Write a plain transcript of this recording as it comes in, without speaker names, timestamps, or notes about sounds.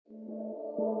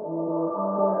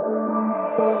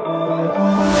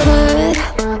Put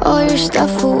all your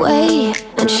stuff away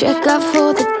and check out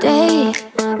for the day.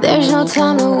 There's no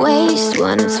time to waste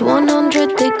when it's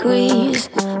 100 degrees.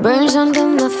 Burns under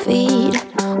my feet.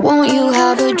 Won't you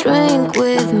have a drink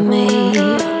with me?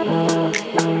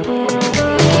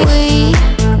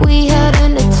 We head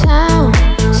into town,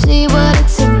 see what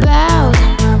it's about.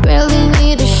 Barely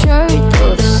need a shirt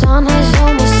though the sun has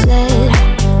almost set.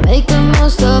 Make the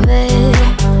most of it.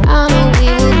 I know we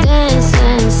will dance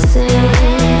and sing.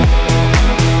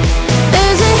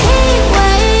 There's a heat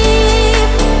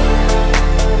wave.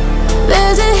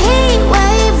 There's a heat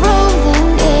wave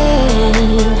rolling in.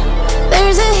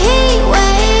 There's a heat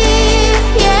wave,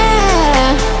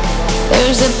 yeah.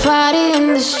 There's a party in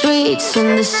the streets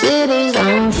and the city's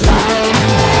on fire.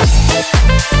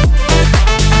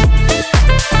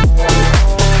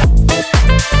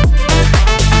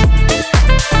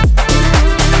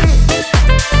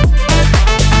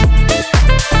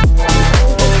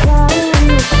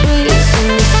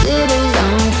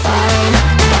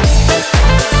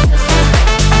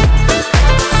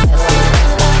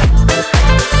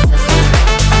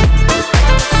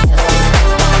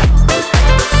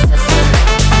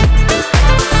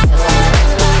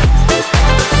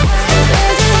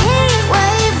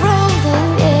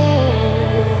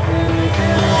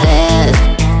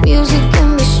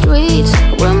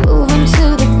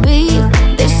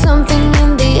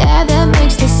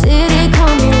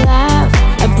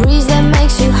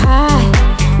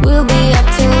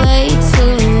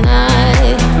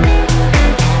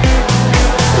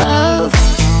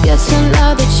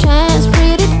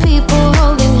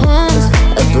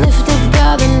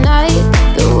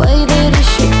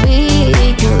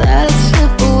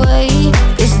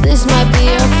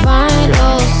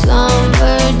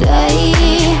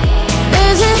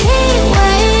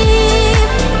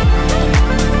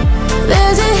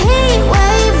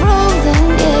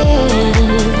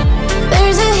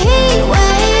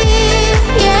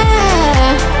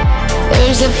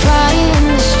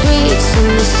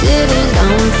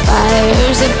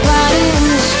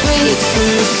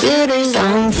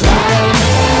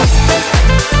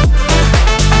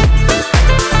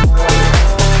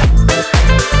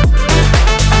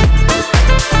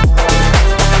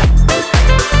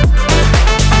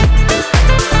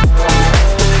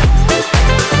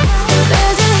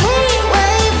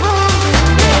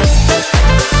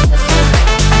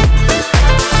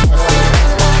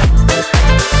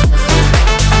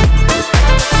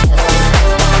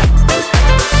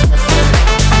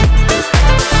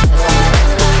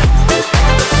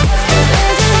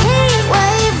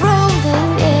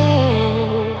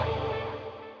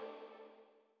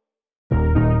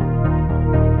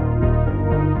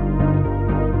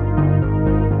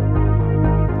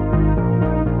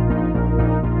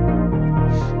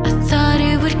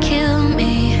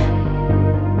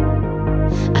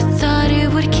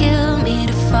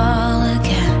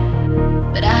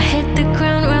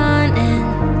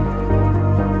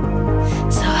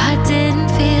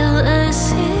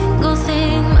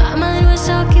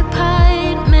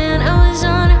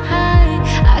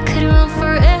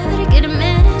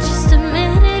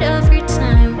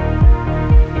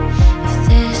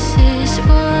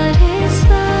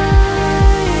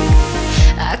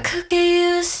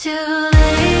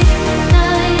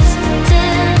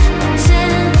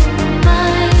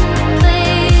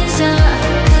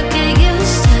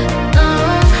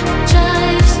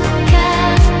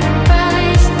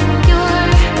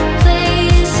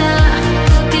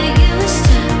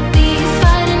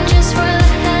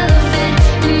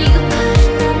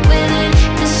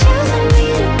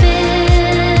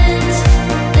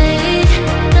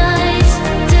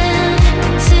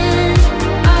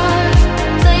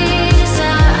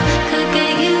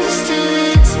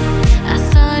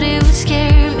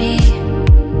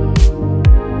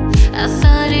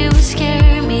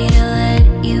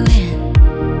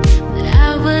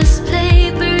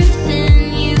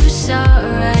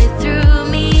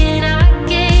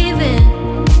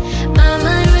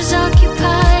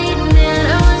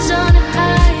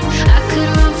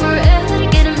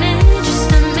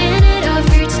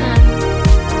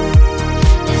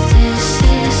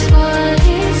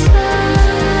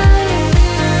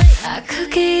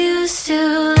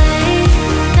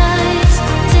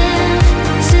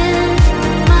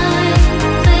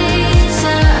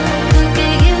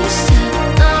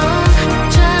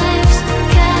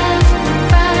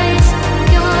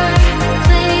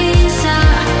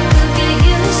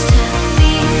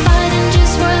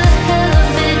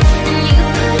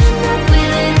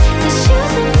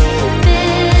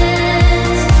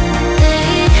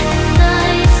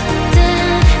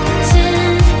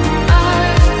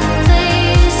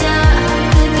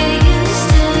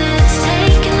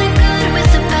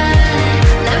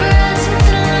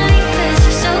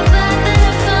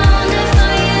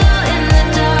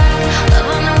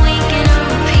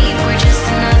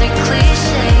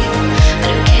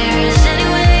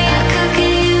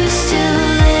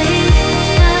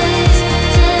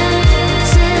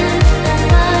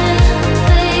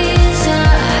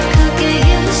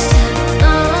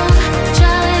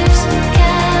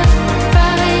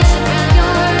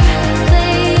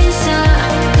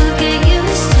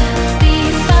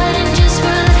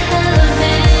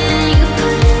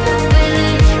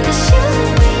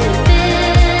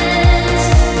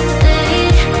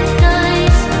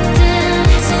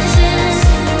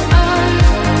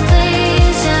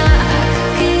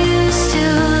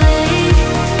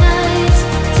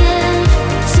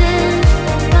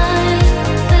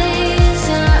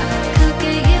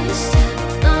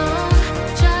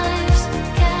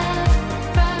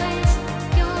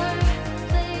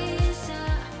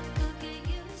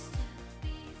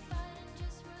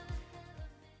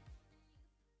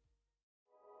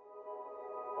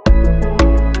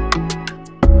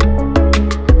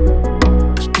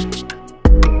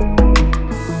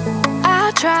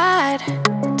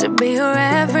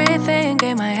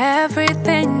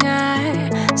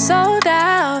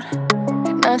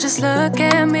 Now just look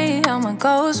at me, I'm a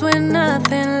ghost with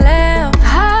nothing left.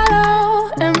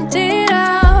 Hollow, emptied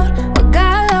out. What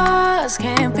got lost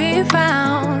can't be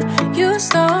found. You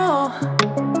stole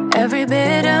every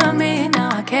bit of me, now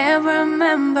I can't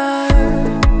remember.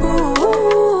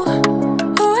 Ooh,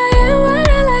 who I am, what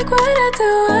I like, what I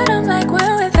do, what I'm like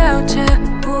when without you.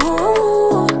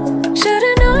 Ooh,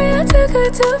 should've known you're too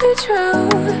good to be true.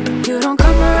 You don't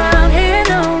come around here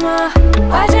no more.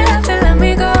 Why'd you have to let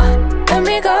me go? Let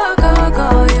me go, go,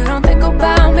 go. You don't think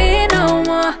about me no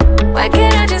more. Why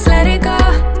can't I just let it go?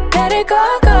 Let it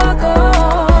go, go, go.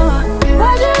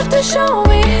 Why'd you have to show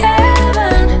me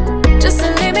heaven just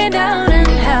to leave me down in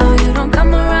hell? You don't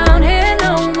come around here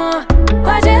no more.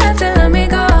 Why'd you have to let me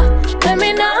go? Let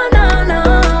me know, no, no.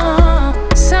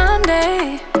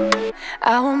 Someday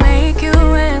I will make you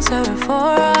answer for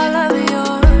all of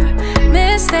your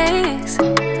mistakes,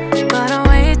 but I'm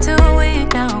way too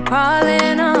weak now,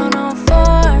 crawling on all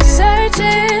fours,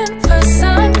 searching for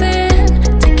something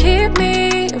to keep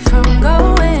me from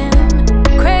going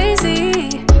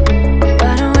crazy,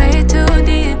 but I'm way too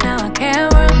deep now, I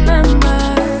can't remember.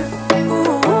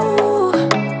 Ooh,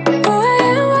 who I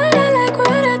am, what I like,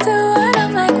 what I do, what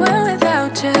I'm like when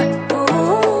without you.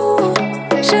 Ooh,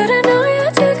 should've known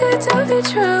you're too good to be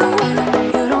true.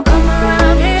 You don't come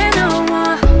around here no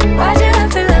more. Why'd you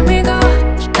have to let me go?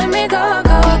 Let me go,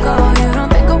 go, go. You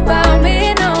don't think about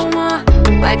me no more.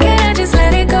 Why can't I just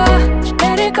let it go?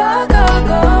 Let it go, go,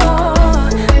 go.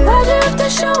 Why'd you have to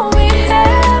show me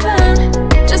heaven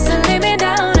just to leave me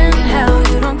down in hell?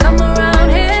 You don't come around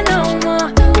here no more.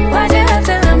 Why'd you have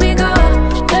to let me go?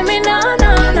 Let me know,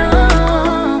 no, no.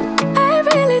 I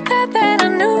really thought that I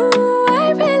knew.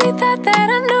 I really thought that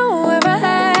I knew where I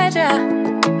had ya.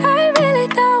 I really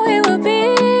thought we would be.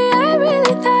 I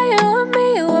really thought you and me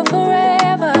were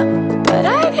forever. But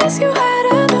I guess you had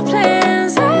other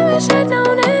plans. I wish I'd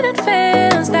known in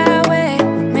advance that way.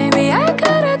 Maybe I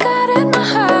could've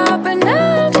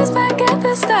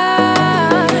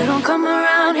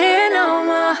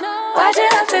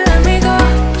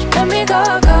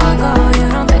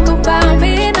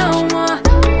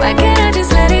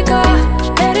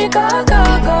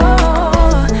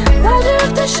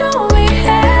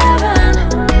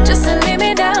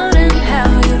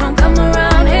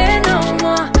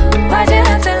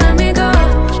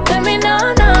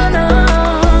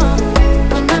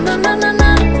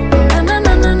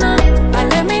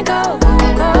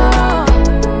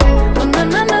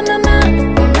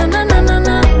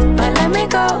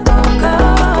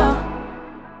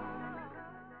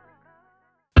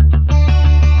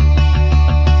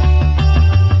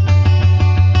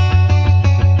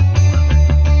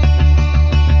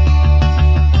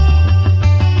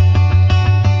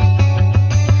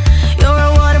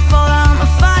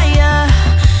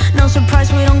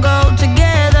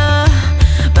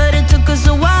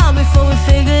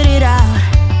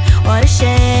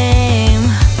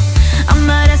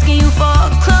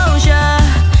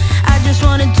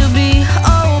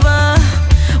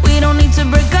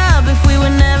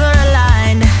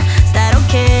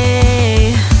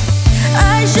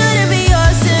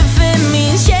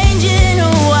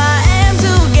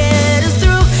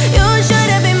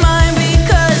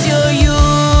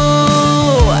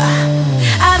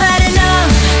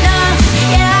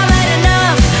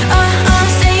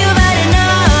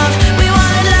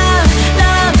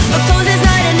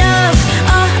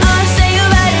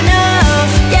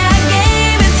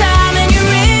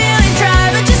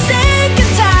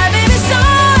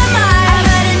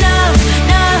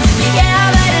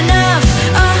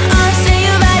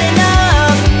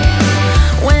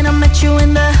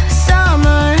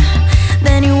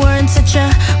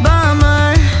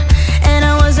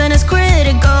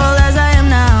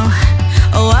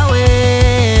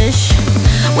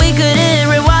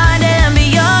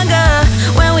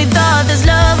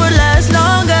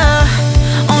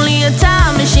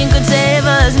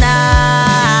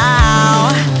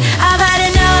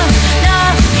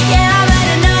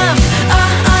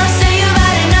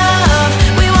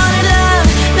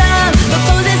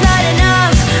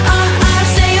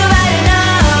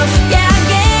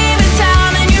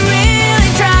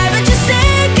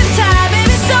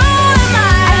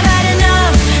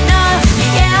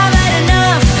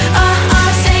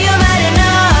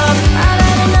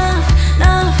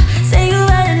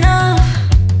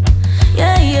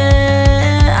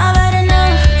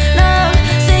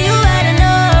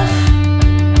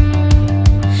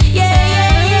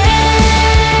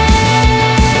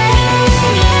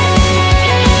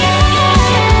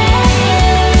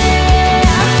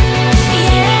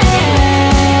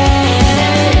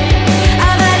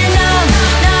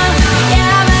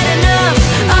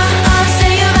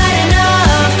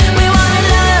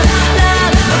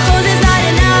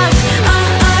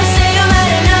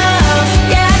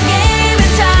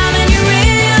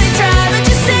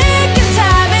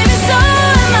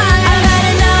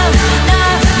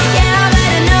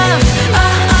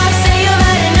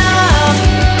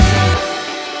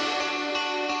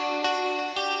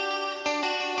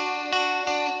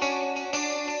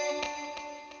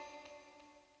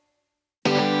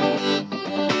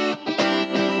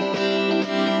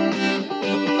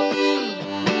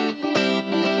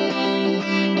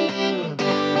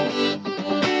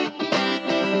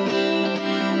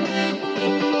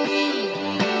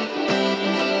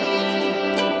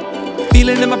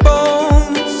it in my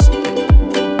bones,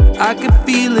 I can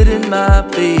feel it in my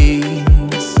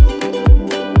veins.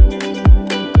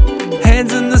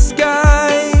 Hands in the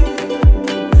sky,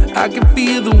 I can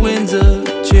feel the winds of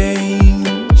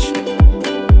change.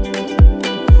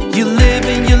 You live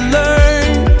and you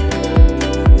learn,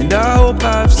 and I hope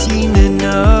I've seen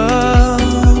enough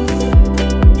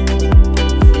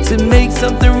to make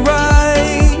something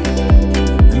right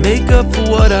and make up for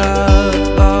what I've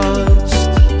lost.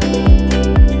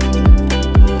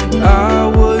 I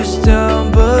was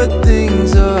down, but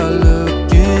things are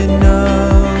looking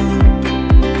up.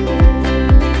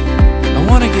 I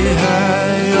wanna get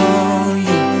high on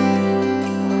you,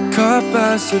 caught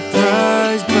by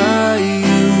surprise by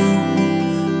you.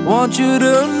 Want you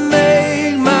to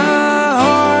make my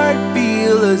heart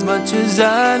feel as much as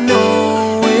I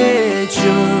know it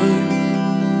should.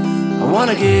 I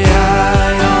wanna get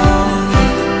high on you,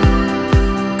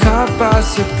 caught by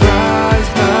surprise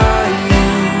by you.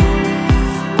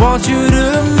 Want you to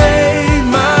make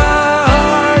my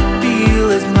heart feel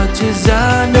as much as I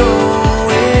know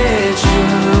it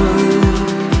should.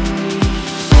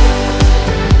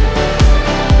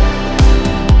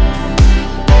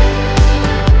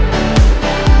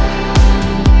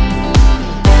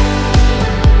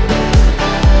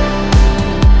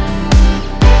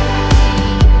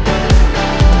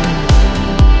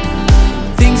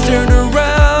 Things turn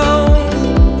around,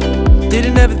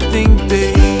 didn't ever think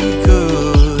they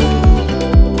could.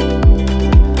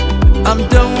 I'm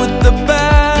done with the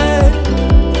bad,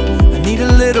 I need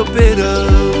a little bit of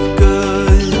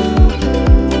good.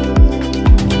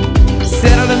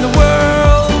 Settled in the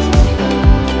world,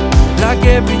 like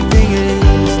everything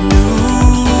is new.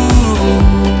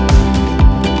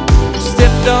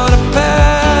 Stepped on a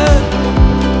path,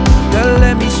 that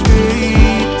led me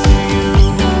straight to you.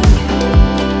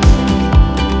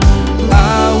 I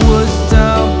was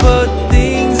down, but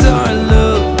things aren't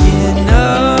looking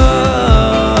up.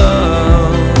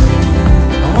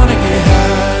 I wanna get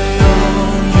high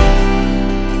on you,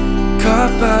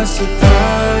 caught by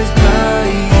surprise by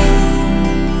you.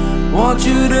 Want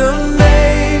you to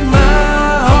make my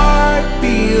heart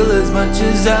feel as much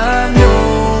as I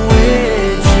know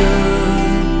it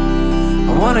should.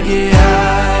 I wanna get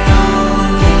high on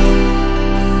you,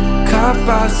 caught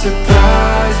by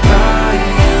surprise by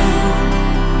you.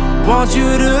 Want you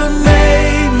to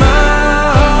make my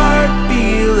heart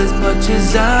feel as much as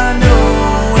I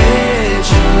know it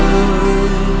should.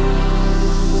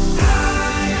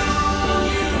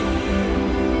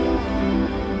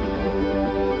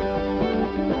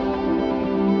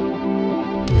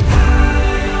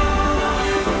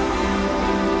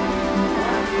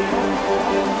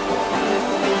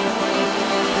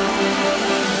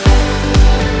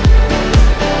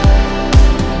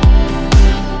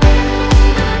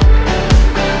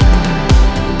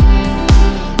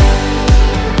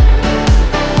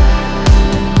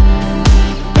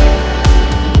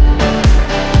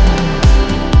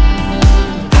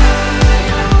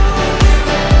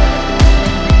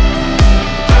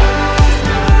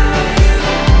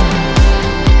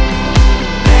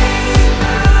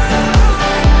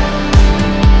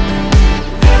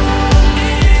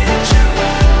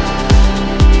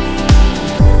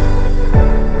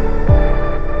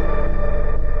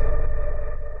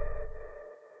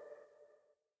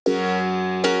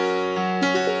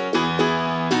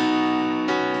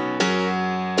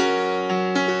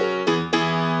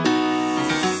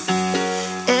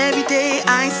 Every day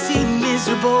I see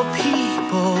miserable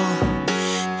people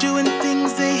doing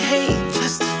things they hate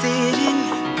just to fit in.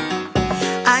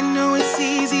 I know it's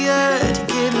easier to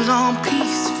get along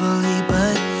peacefully,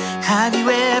 but have you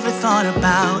ever thought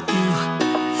about you?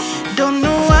 Don't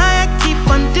know why I keep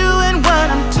on doing what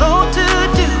I'm told to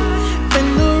do, when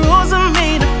the rules are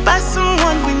made up by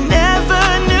someone we never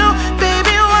knew.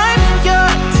 Baby, wipe your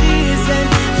tears and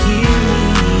hear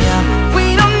me out. We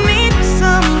don't need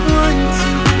someone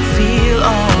to feel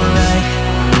alright.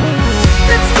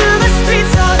 Let's do the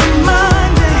streets on a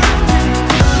Monday.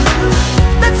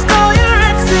 Let's call your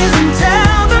exes and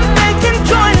tell them they can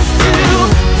join us too.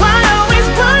 Why always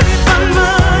worry about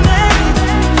money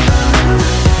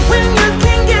when you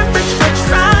can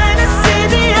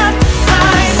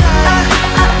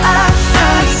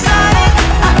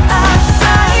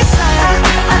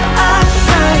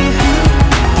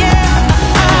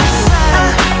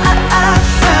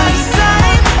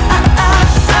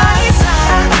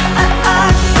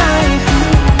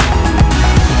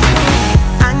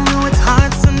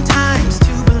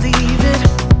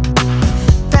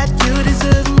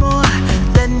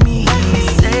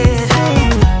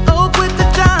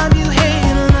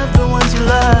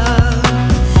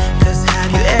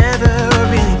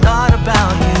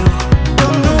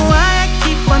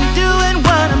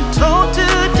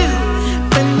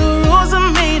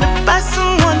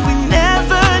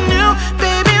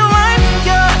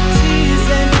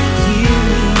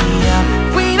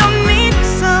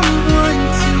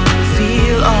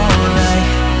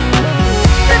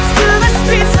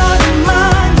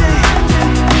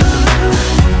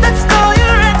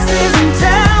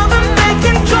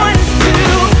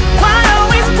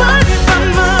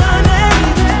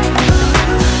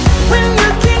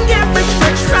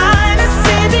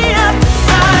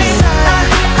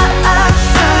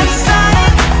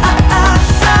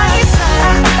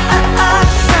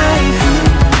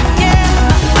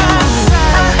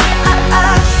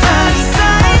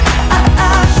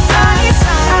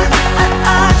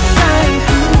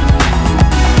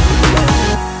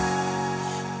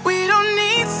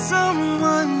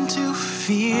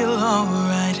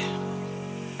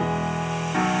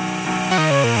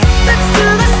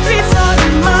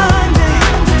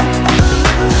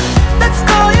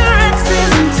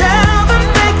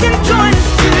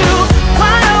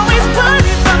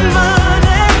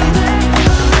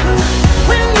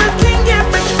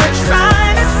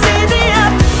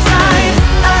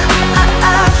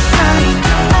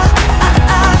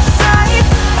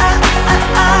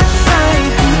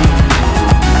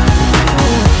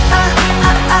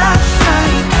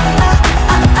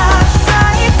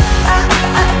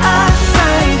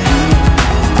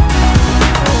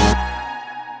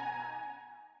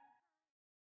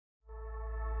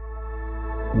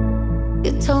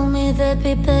me there'd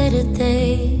be better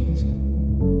days,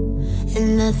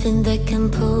 and nothing that can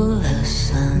pull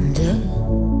us under.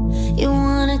 You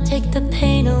wanna take the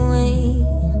pain away,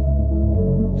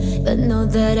 but know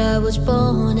that I was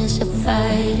born as a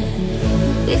fighter.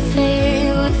 We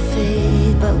fade,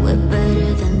 but we're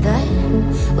better than that.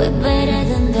 We're better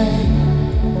than that.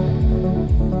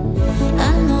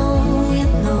 I know you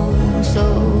know, so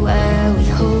why are we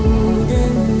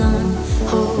holding on,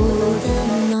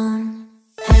 holding on?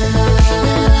 Hello,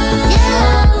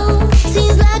 yeah,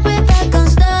 seems like we're back on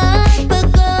start, but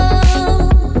go.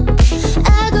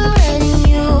 I go red and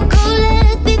you go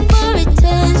left before it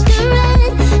turns to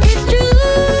red. It's true.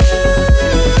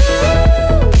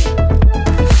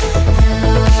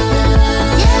 Hello,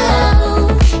 yeah,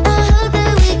 I hope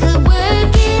that we could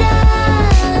work it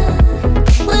out.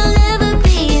 We'll never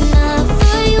be enough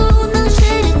for you, no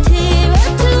shed a tear or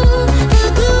two. The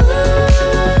good.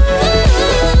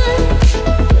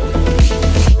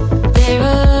 There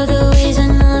are other ways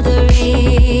and other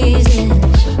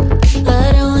reasons,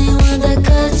 but only one that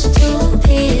cuts to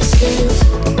pieces.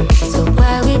 So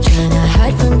why we tryna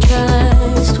hide from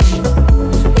trust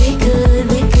when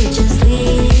we could just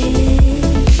leave?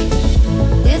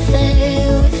 We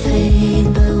fade,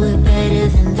 but we're better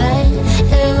than that.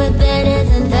 Yeah, we're better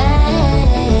than that.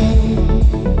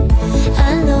 I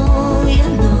know you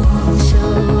know, so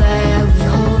why are we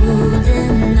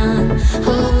holding on,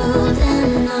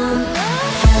 holding on?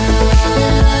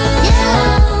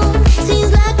 Yeah,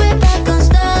 seems like we're back on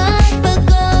start, but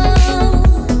go.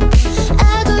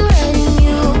 I go red and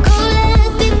you go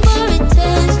left before it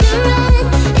turns to red.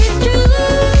 It's true.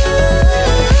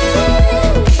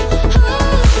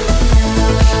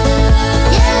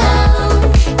 Yeah,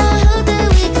 I hope that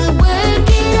we could work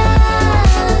it out.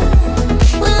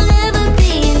 We'll never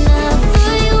be enough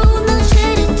for you, no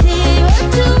shed a tear or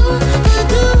two. The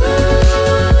good.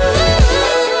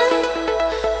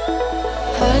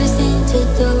 Hardest thing to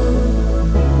do.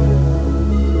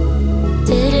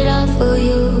 Did it all for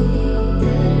you.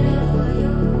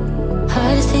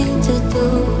 Hardest thing to do.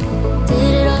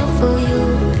 Did it all for you.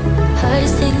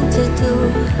 Hardest thing to do.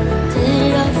 Did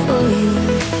it all for you.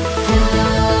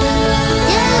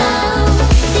 Yeah,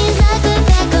 seems like we're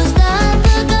back on start,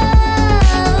 but go.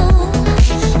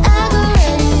 I go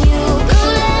red and you go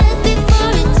left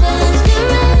before it turns to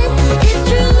red. It's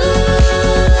true.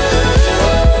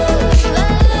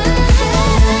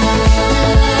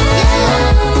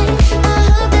 I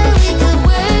hope that we could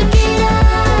work it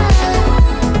out.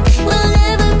 We'll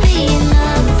never be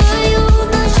enough for you,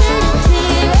 no shed a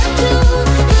tear or two.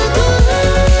 The good.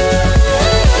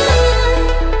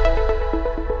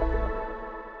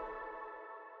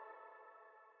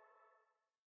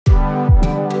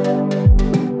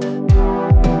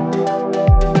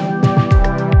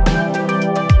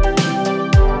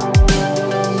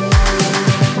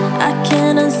 I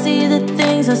can't unsee the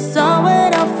things I saw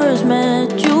when I first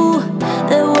met you.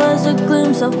 There was a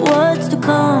glimpse of what's to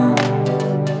come.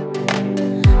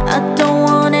 I don't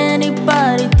want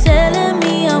anybody telling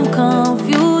me I'm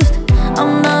confused.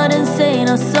 I'm not insane,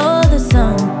 I saw the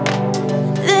sun.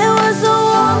 There was a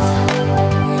warmth,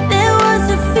 there was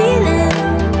a feeling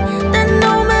that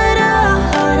no matter how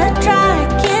hard I try, I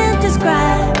can't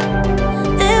describe.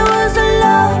 There was a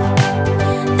love,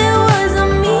 there was a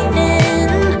meaning.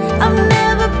 I've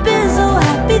never been so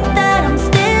happy that I'm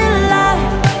still alive.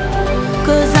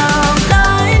 'Cause I'm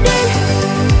blinded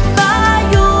by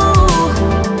you,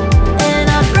 and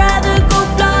I'd rather go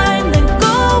blind than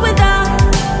go without.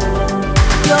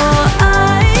 Your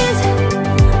eyes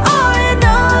are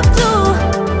enough to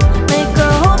make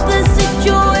a hopeless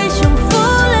situation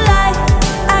full of light.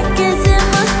 I guess it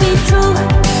must be true.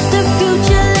 The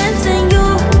future lives in you.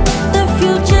 The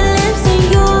future lives in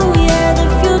you. Yeah, the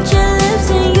future lives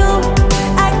in you.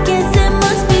 I guess it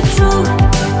must be true.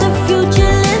 The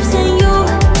future lives in you.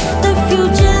 The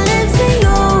future lives in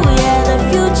you. Yeah, the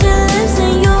future lives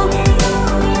in you.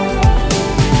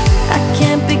 I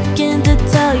can't begin to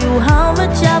tell you how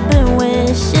much I've been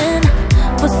wishing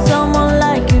for someone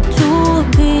like you to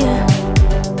appear.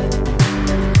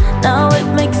 Now it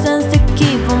makes sense to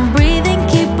keep on breathing,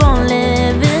 keep on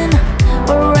living.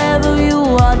 Wherever you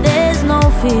are, there's no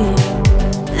fear.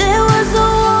 There was a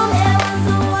warmth,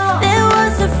 there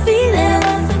was a feeling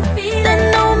that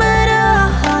no matter how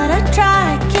hard I try,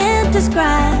 I can't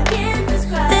describe.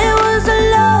 There was a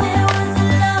love,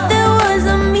 there was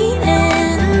a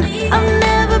meaning. I've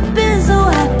never been so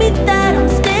happy that I'm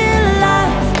still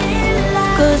alive.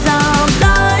 'Cause I'm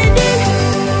blinded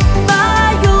by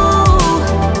you,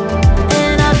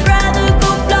 and I'd rather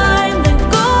go blind than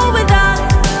go without.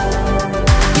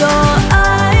 Your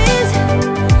eyes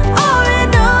are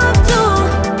enough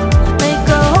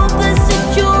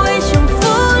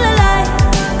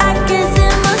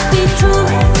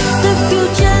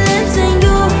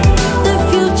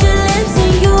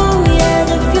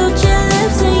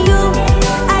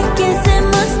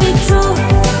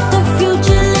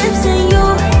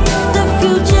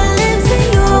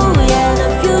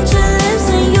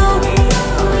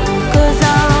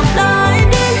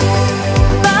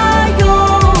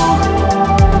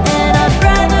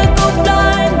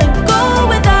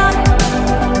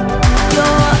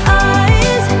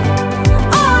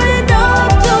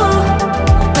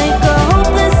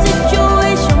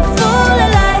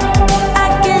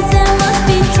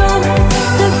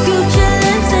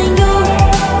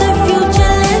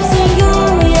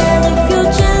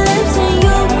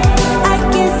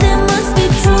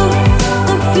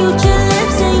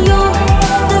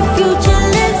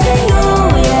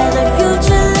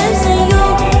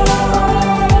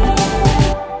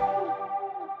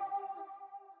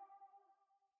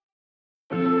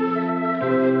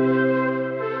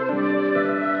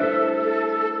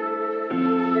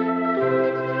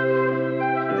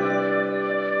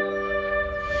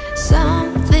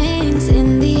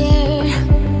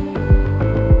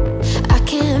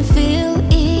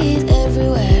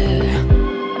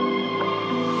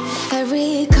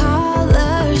Every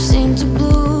color seemed to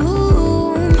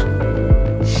bloom,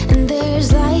 and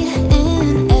there's light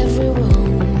in every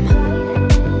room.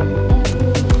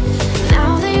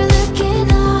 Now that you're looking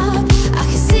up, I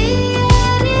can see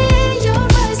it in your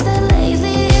eyes that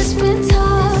lately it's been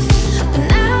tough. But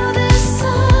now the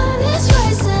sun is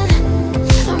rising,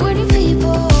 and we're new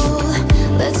people.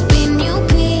 Let's be new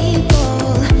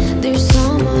people. There's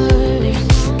summer.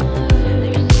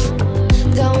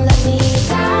 Don't let me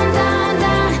down, down,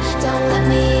 down. Don't let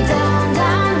me down,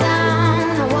 down, down.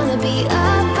 I wanna be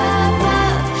up, up,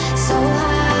 up, so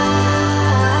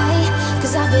high.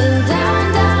 'Cause I've been down,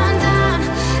 down, down.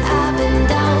 I've been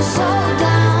down, so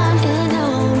down. And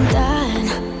now I'm done.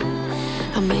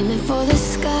 I'm aiming for the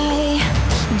sky.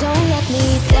 Don't let me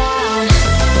down.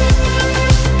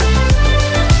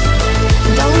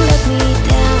 Don't let me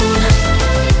down.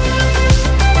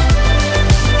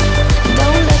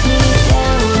 Don't let me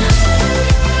down.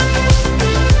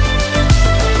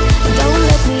 Don't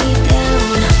let me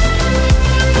down.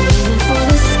 I'm aiming for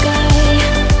the sky.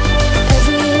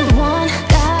 Everyone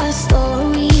got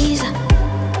stories,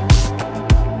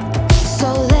 so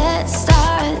let's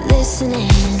start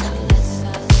listening.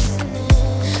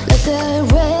 Let the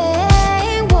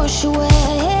rain wash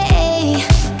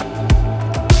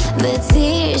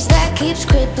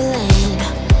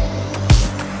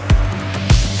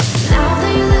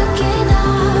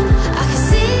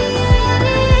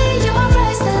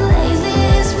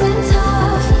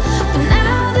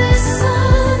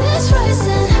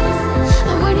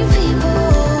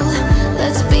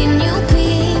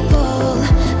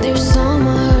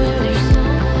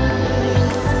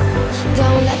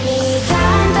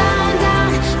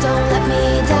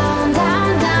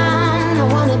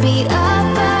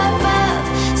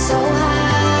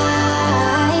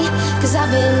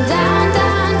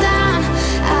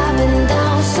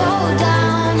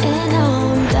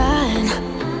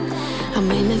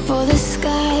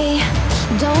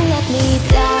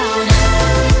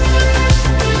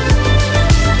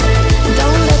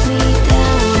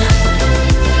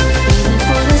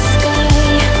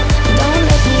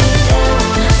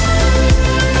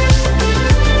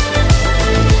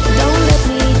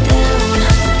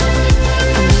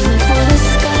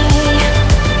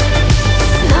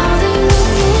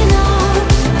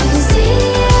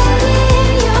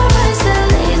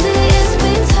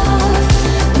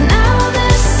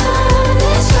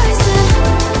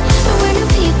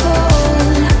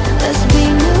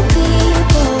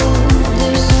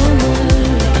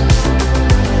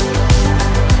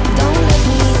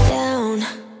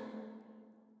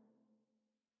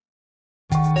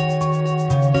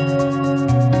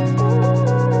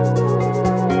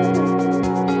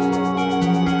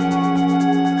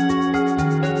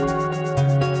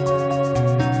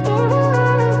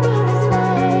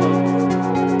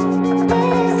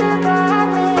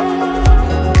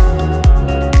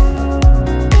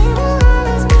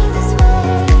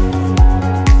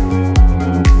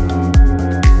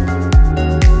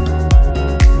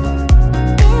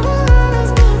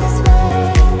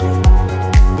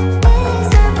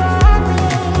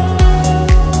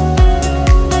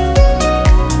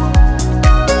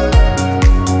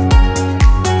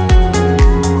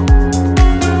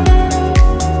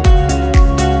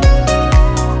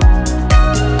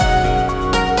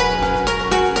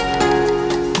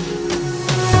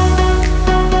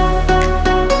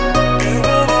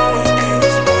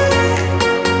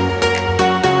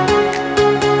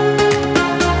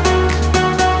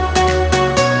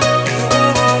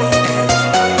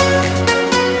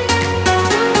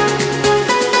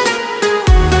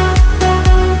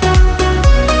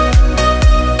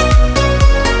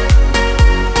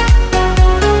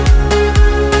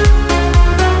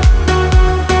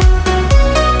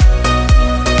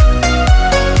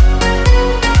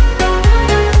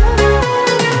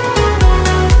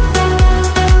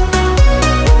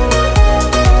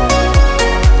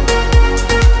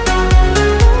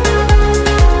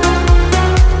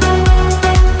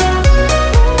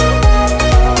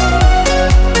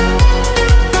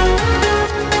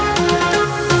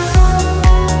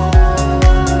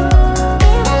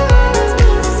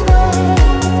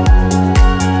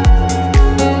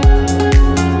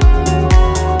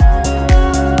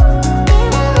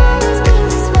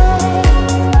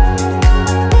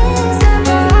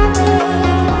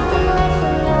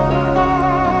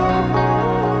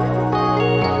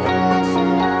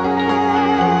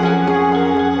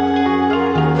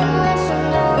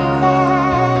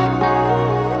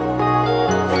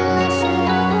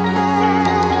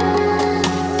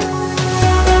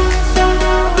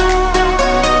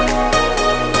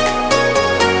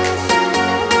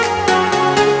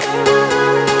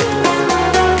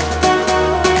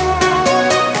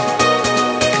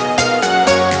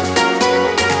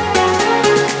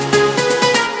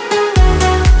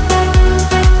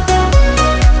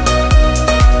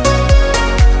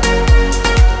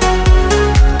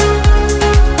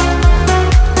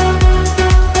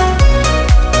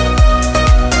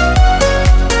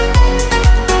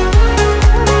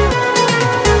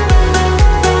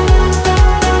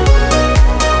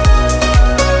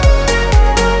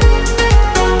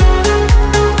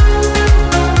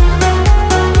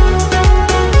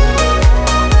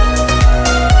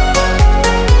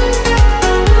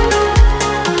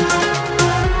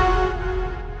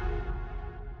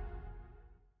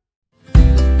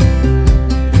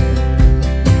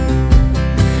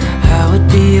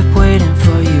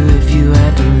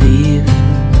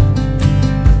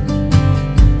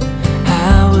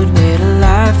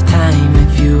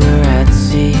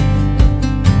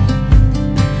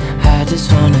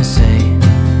just wanna say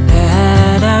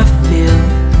that I feel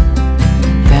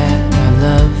that our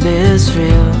love is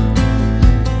real.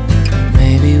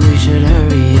 Maybe we should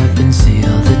hurry up and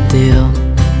seal the deal.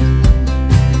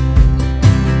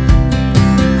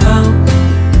 Oh,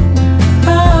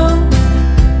 oh,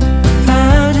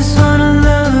 I just wanna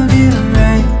love you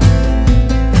right.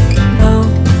 Oh,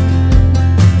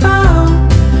 oh,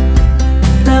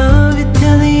 love you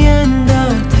till the end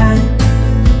of time.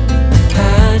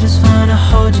 I just wanna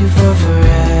hold you for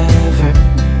forever.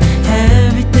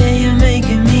 Every day you're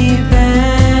making me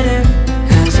better.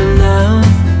 'Cause a love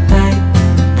like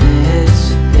this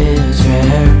is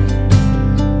rare,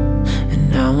 and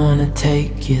I wanna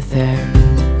take you there.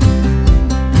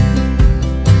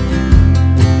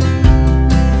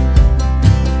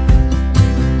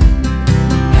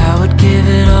 I would give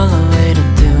it all away to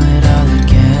do it all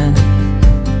again.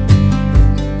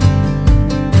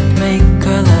 Make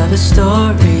our love a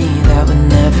story that would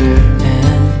never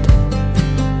end.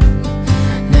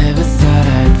 Never thought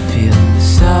I'd feel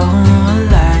so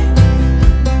alive,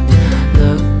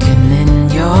 looking in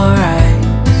your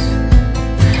eyes.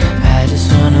 I just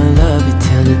wanna love you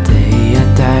till the day I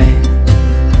die.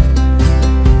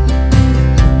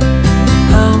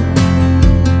 Oh,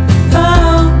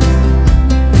 oh,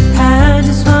 I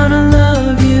just wanna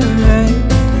love you right.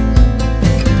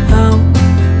 Oh,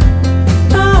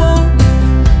 oh,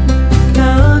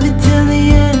 love you till the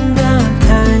end of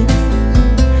time.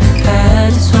 I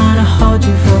just wanna hold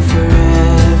you for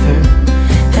forever.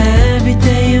 Every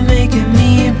day you're making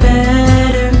me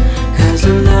better. 'Cause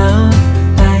a love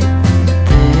like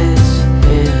this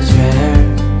is rare,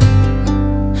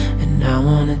 and I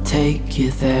wanna take you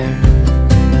there.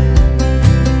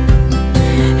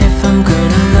 If I'm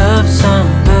gonna love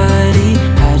somebody,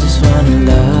 I just wanna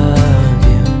love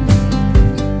you.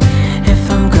 If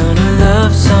I'm gonna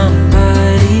love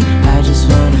somebody, I just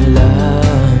wanna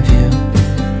love you.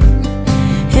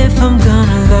 If I'm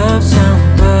gonna love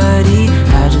somebody,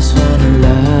 I just wanna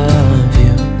love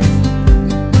you.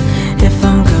 If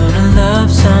I'm gonna love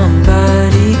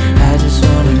somebody, I just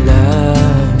wanna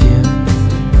love you.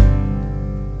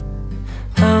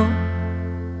 Oh,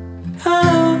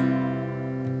 oh,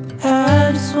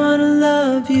 I just wanna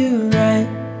love you right.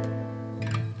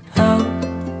 Oh,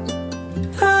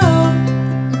 oh,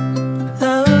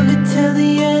 love you till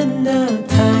the end of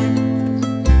time.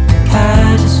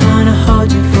 I just wanna hold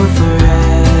you for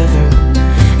forever.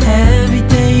 Every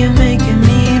day you're making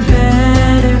me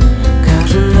better.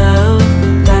 'Cause a love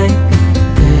like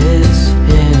this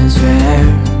is rare,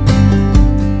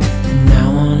 and I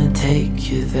wanna take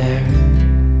you there.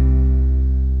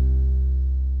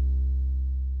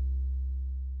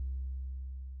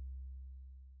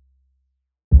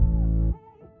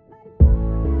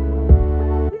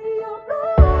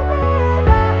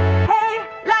 Hey,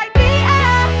 like me,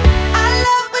 I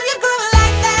love when you groove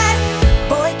like that.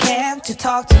 Boy, can't you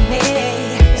talk to me?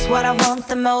 It's what I want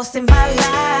the most in my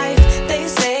life. They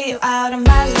say you're out of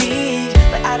my league,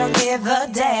 but I don't give a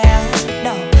damn.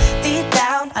 No, deep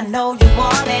down I know you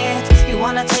want it. You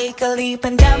wanna take a leap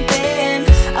and jump in.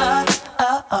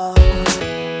 Oh,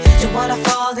 you wanna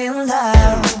fall in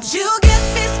love. You get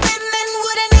me spinning,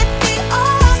 wouldn't it be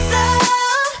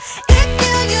awesome if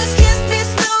you just kissed me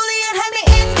slowly and had me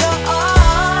in your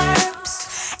arms?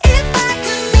 If I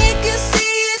could make you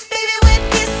see it, baby, would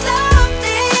be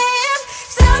something,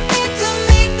 something to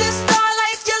make the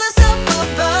starlight jealous up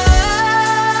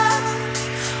above.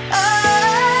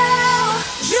 Oh,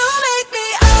 you make me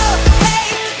up, hey,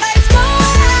 lights go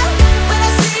out when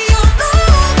I see you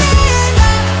moving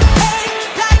up, hey,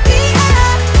 like me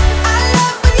up. I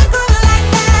love when you groove like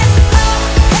that. Oh,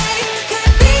 hey,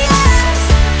 could be us,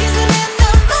 kissing in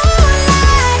the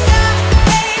moonlight.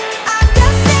 Hey, I'm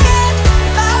just saying,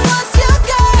 if I was your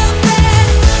girlfriend.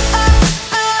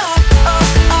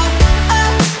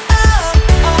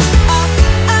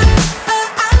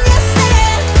 I'm just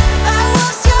saying, if I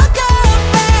was your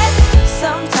girlfriend.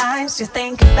 Sometimes you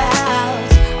think about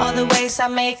all the ways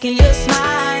I'm making you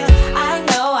smile. I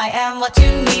know I am what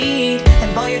you need,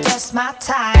 and boy, you're just my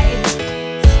type.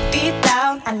 Deep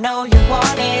down, I know you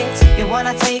want it. You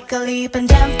wanna take a leap and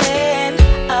jump in.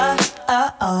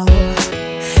 Oh,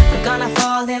 we're gonna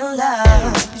fall in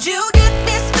love. You get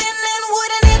me spinning,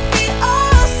 wouldn't it be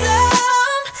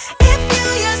awesome if you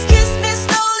just kissed me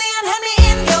slowly and had me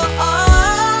in your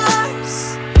arms?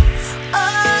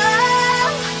 Oh,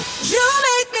 you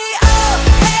make me up,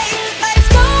 hey, lights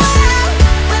go out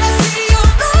when I see you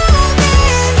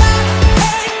moving up,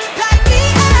 hey, like me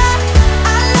up.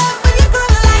 I love when you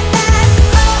groove like that.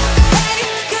 Oh, hey,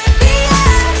 could be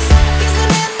us,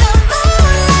 kissing in the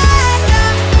moonlight.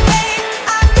 Hey,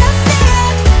 I'm just saying.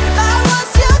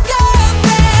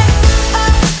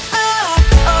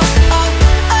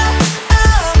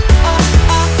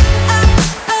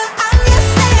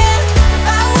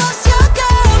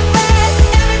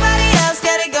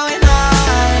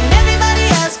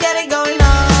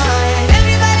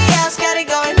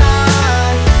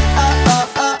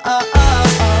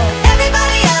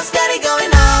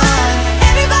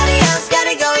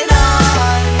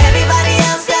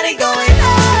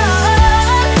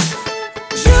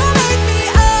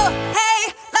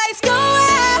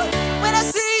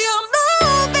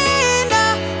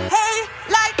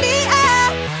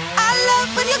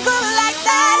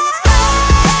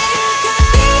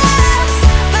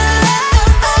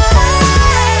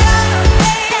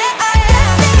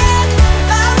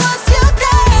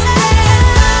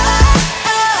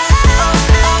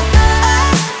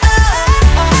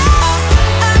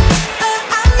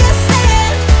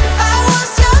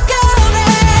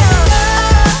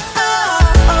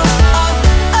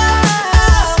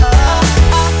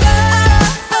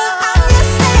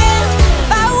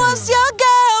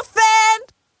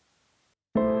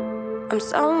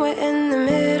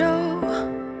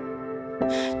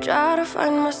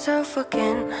 find myself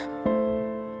again.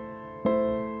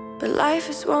 But life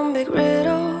is one big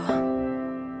riddle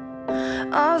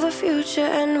of the future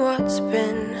and what's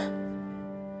been.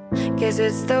 Guess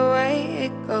it's the way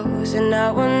it goes, and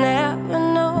I will never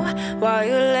know why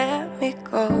you let me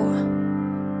go.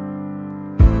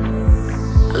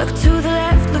 Look to the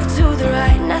left, look to the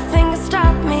right, nothing can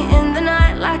stop me in the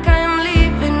night, like I am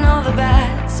leaving all the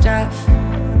bad stuff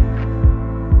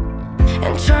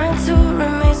and trying to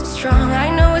remain so strong. I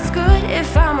know it's good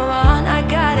if I'm alone. I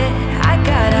got it, I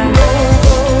gotta go,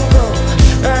 go, go,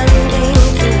 running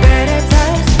to better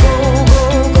times. Go, go,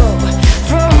 go,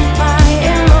 from my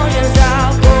emotions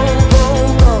I'll go, go,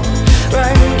 go,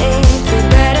 running to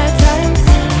better times,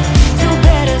 to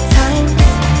better times,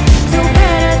 to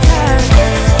better times,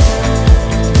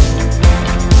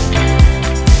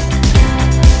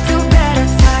 to better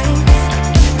times,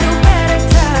 to better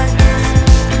times.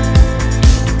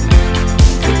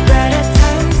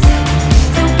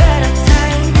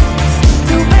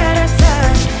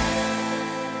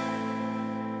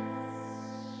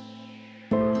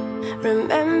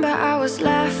 Remember I was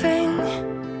laughing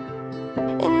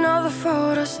in all the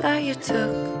photos that you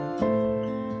took,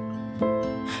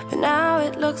 but now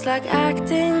it looks like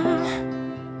acting,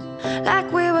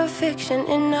 like we were fiction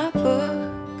in a book.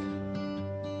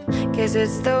 Guess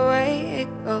it's the way it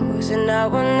goes, and I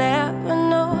will never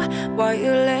know why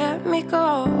you let me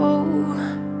go.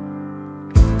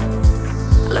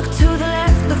 Look to the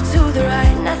left, look to the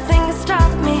right, nothing can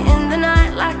stop me in the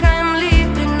night, like I am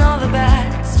leaving all the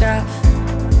bad stuff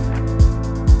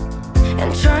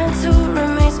and trying to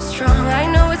remain so strong. I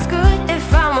know it's good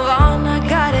if I'm alone. I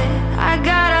got it, I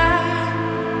gotta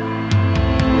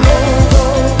go, go,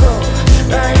 go,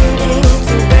 running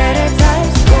to better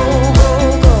times. Go, go,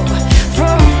 go,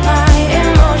 from my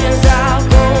emotions I'll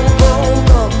go, go,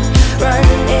 go,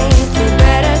 running to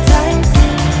better times,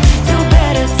 to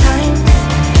better times,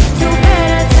 to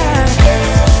better times,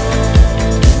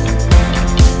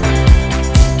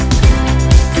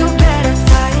 to better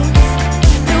times,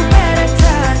 to better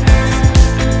times,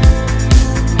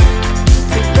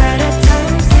 to better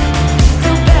times,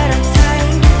 to better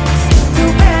times, to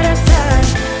better times.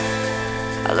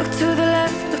 I look to the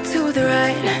left, look to the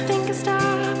right, nothing can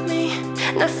stop me,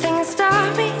 nothing can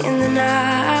stop me in the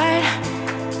night.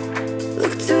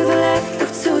 Look to the left,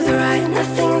 look to the right,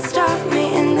 nothing can stop me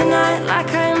in the night,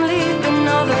 like I am leaving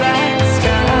all the bad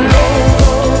stuff. Go,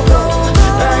 go, go,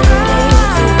 running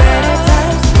to better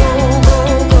times. Go, go,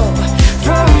 go,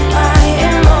 from my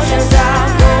emotions I'll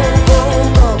go, go,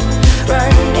 go,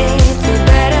 running to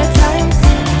better times,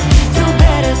 to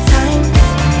better times,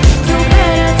 to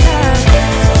better times,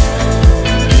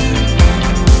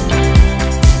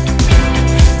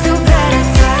 to better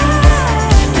times, to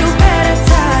better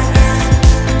times,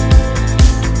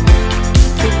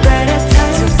 to better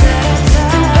times,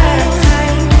 to better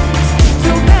times,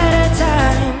 to better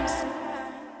times.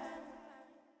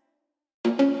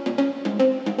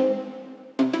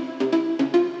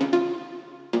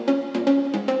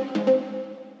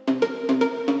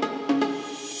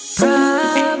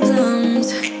 Problems,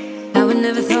 I would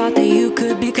never thought that you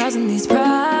could be causing these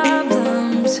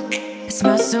problems. It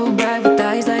smells so bright with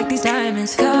eyes like these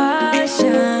diamonds.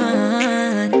 Caution,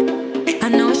 I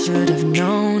know I should have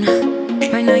known.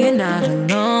 Right now you're not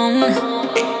alone.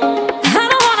 I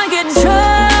don't wanna get in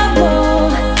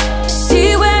trouble.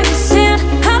 See where you stand.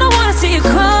 I don't wanna see you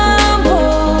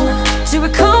crumble. To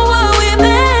recall what we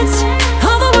meant,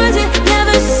 all the words you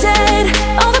never said,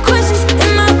 all the questions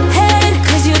in my head.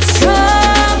 'Cause you're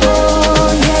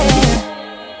trouble, yeah.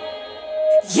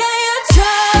 Yeah, you're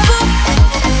trouble.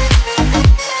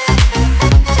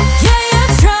 Yeah,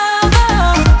 you're trouble.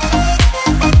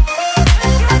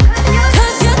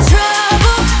 'Cause you're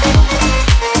trouble.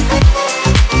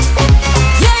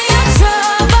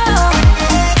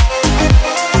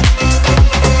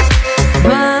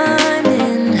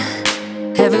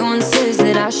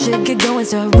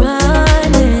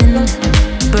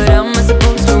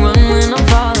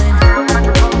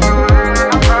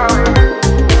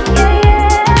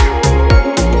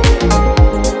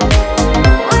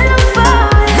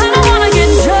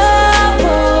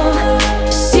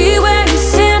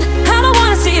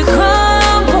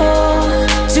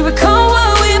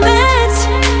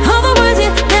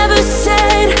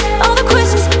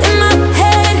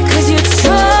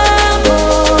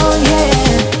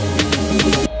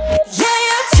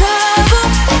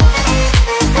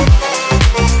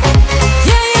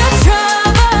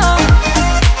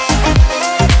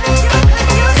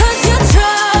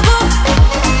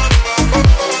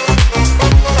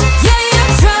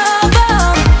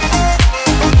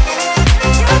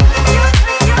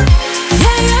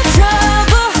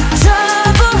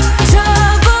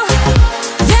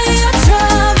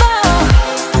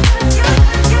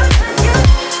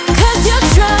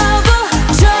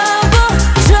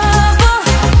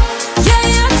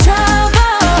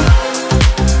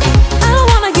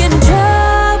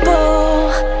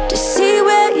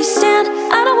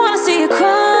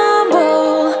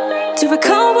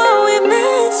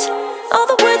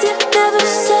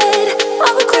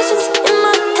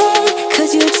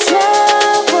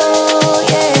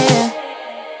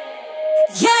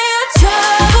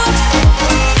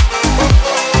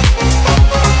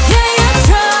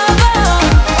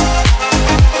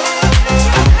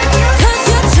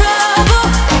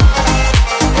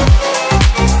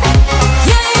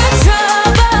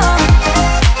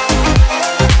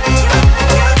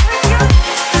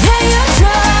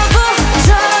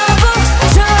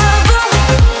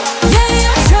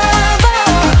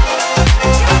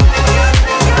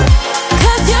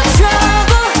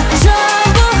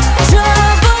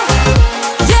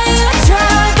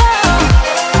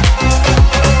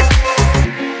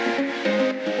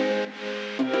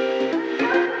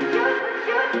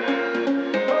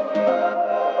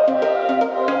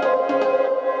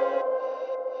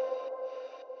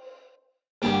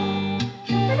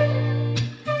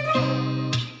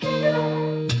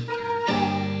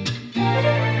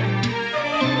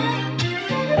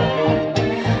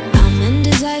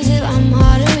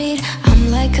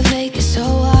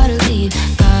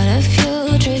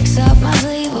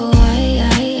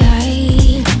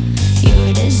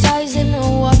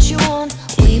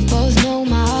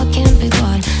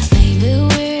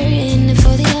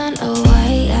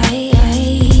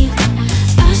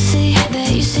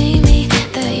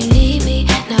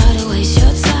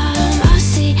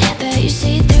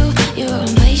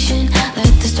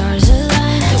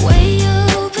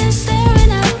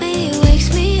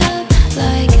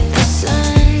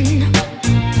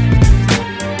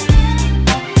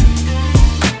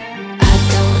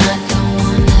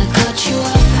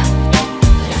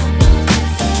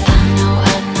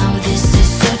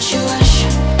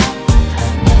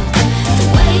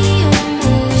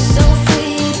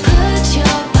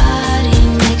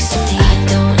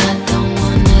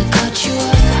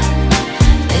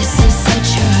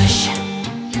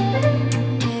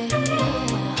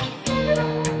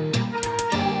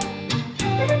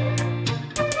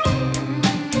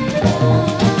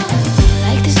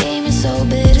 Like this game is so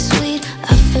bittersweet.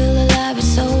 I feel alive, it's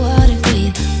so hard to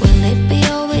breathe. Will it be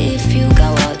over if you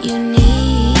got what you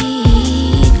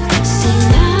need? Sing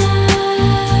now,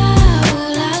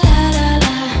 ooh la la la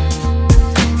la.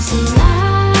 Sing na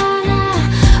na,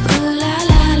 ooh la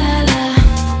la la la.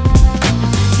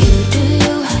 You do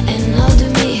you and I'll do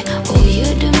me. Oh, you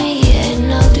do me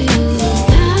and I'll do you.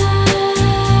 Now,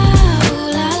 ooh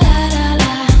la la la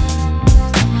la.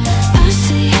 I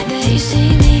see that you see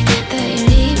me, that you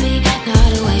need me, not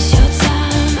to waste your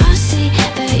time. I see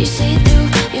that you see through,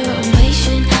 you're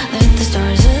impatient, like the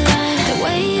stars align. The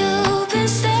way you've been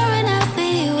staring at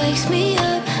me wakes me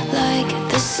up like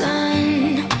the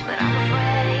sun. But I'm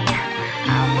afraid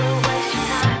I will waste your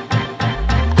time.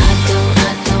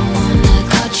 I don't wanna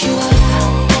cut you off.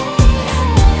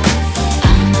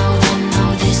 I know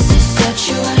this is such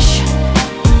a rush.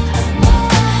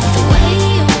 The way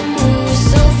you move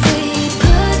so free,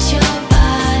 put your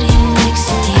body next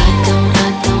to me. I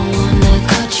don't wanna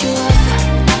cut you off.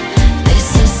 This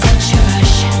is such a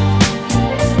rush.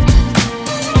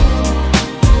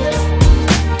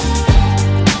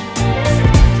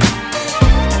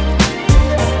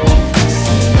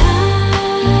 Sing now,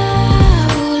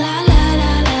 ooh la la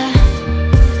la la.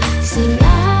 Sing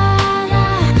na na,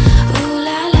 ooh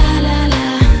la la la la.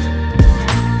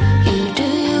 You do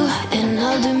you and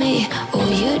I'll do me. Oh,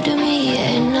 you do me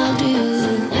and I'll do you.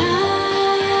 Now,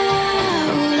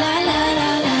 ooh la la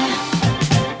la la.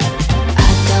 I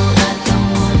don't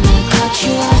wanna cut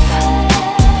you off.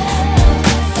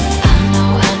 I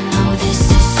know this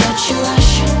is such a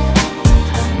rush.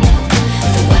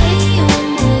 The way you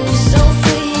move so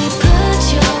free, put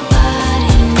your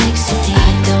body next to me.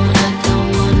 I don't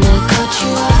wanna cut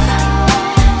you off.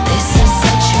 This is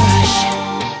such a rush.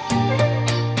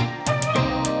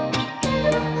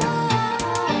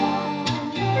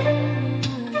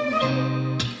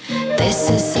 This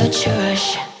is such a rush.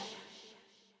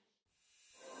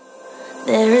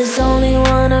 There is only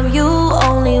one of you,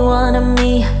 only one of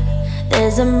me.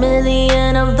 There's a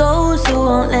million of those who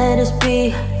won't let us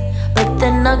be. But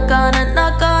they're not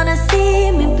gonna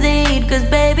see me bleed. Cause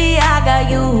baby, I got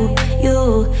you.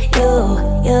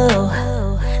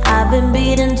 I've been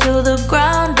beaten to the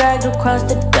ground, dragged across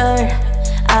the dirt.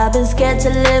 I've been scared to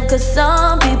live cause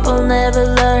some people never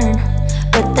learn.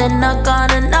 But they're not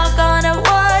gonna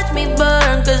watch me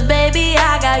burn. Cause baby,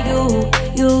 I got you.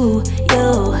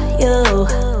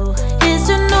 It's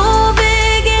a new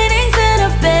beginnings and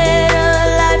a better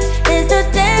life. It's the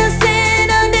dancing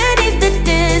underneath the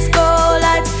disco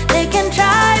lights. They can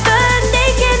try but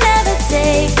they can never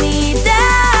take me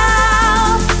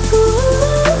down.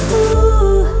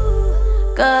 Ooh,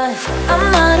 cause I'm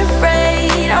not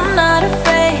afraid, I'm not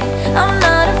afraid, I'm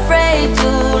not afraid to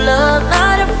love,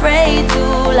 not afraid to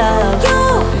love you.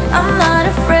 I'm not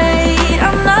afraid,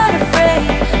 I'm not afraid,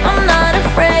 I'm not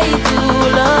afraid to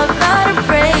love, not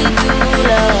afraid to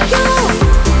love you.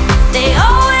 They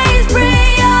always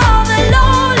bring all the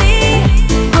lonely,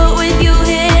 but with you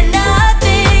here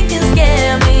nothing can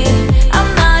scare me. I'm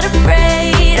not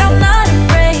afraid, I'm not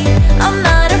afraid, I'm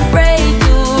not afraid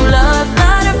to love,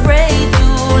 not afraid to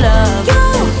love you.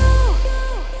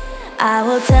 I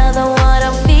will tell them what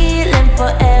I'm feeling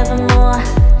forevermore.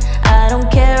 I don't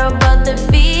care about the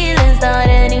feelings, not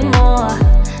anymore.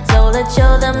 So let's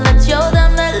show them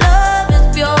that love is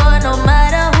pure, no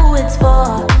matter who it's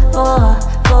for.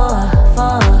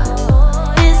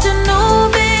 It's a new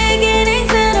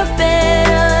beginnings and a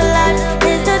better life.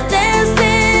 It's the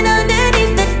dancing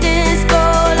underneath the disco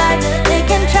lights. They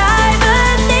can try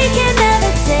but they can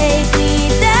never take me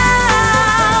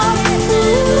down.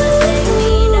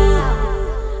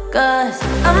 Cause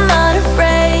I'm not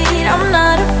afraid, I'm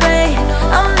not afraid,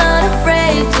 I'm not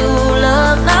afraid to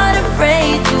love, not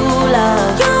afraid to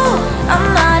love you. I'm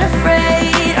not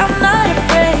afraid, I'm not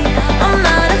afraid, I'm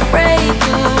not afraid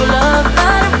to love,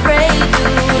 not afraid to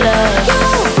love you.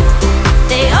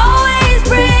 They always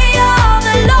bring all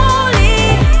the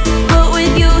lonely, but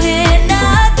with you here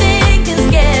nothing can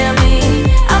scare me.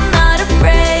 I'm not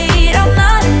afraid, I'm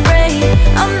not afraid,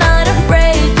 I'm not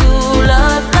afraid to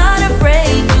love, not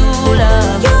afraid to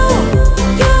love you.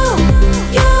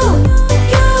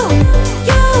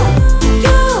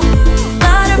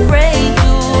 Not afraid to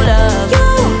love you.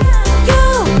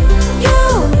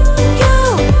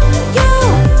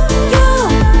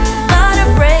 Not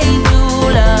afraid to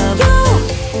love you.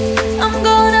 I'm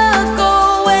gonna go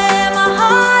where my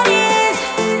heart is.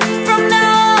 From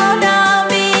now on, I'm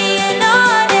being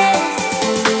honest.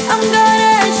 I'm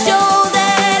gonna show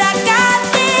that I got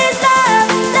this love.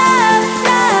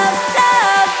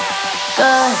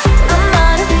 Cause I'm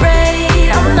not afraid,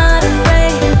 I'm not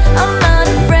afraid, I'm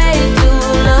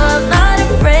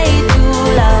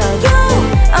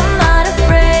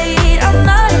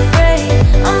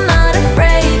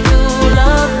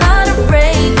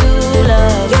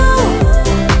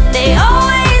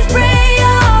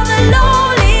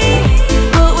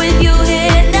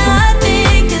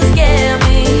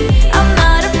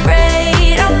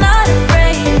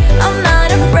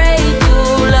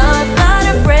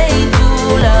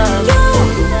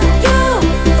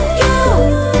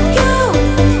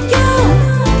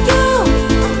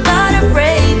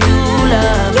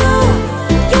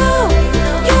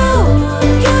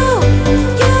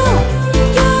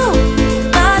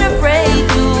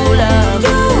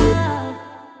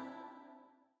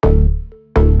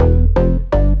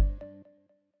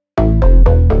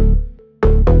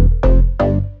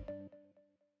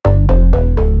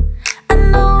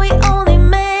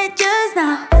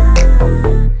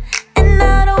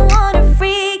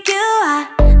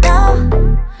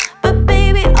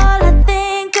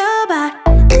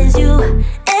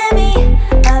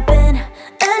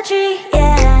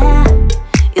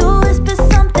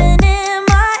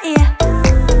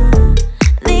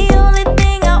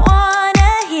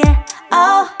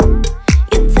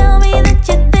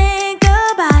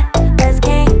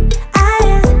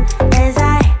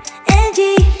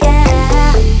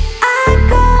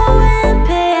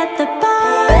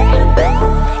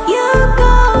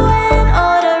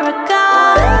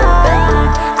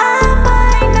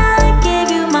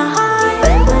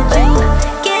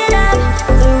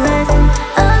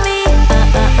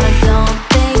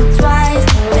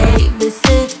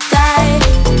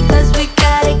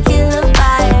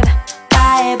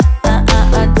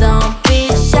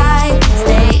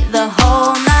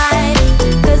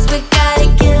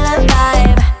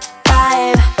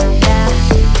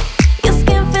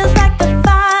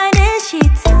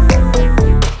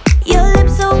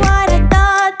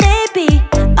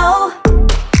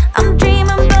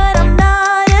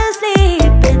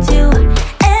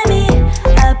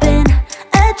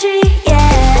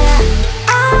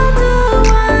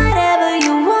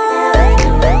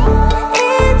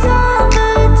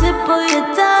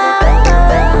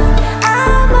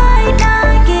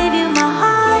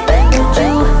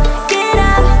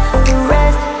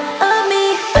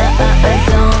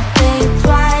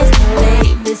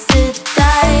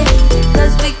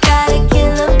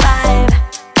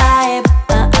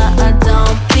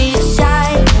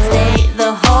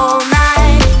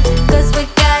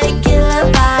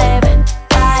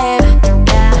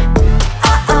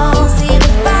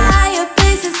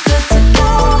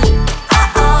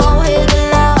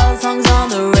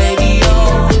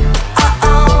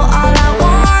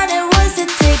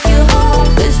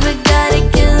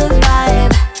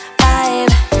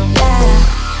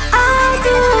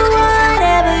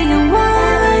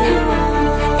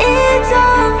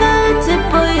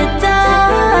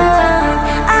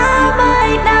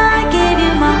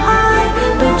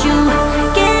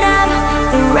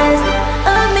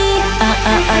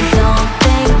don't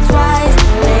think twice,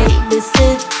 maybe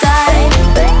sit tight,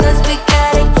 cause we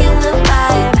gotta kill the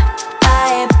vibe,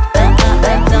 vibe.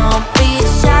 Don't be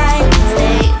shy,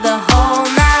 stay the whole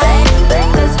night,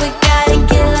 cause we gotta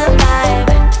kill the vibe,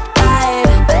 vibe.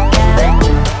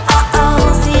 Uh-oh,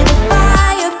 see the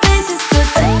fireplace is good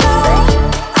to go.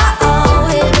 Uh-oh,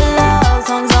 hear the love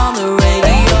songs on the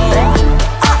radio.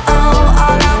 Uh-oh,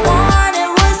 all I wanted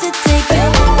was to take you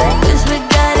home, cause we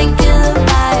gotta kill the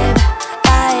vibe,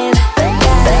 vibe,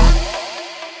 yeah.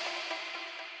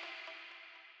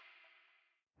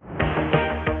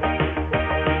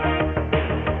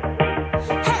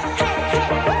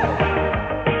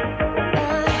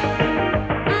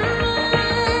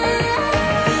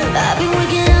 I've been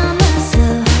working on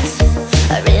myself.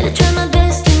 I really try my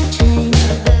best to change,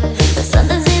 but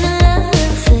sometimes even love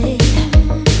will fade,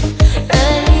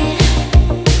 right?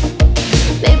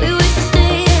 Maybe we should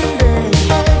stay in bed,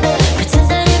 pretend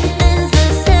that everything's the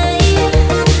same,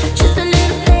 just a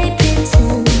little play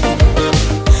pretend,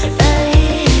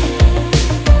 right?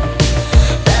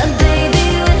 But baby,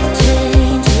 we're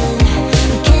changing,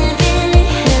 we can't really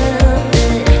help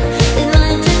it. We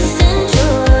might just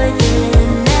enjoy it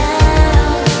now.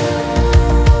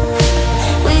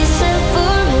 We said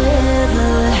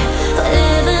forever,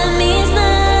 forever means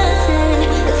nothing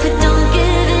if we don't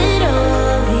give it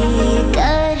all we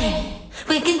got.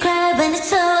 We can cry when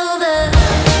it's over.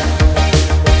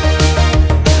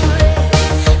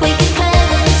 We can cry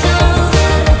when it's over.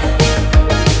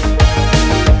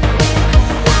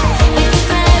 We can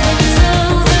cry when it's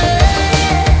over.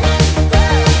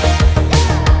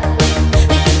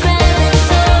 We can cry when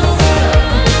it's over.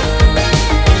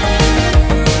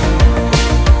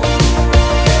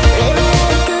 Really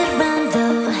had a good run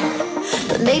though,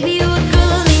 but maybe you would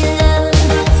prove me love.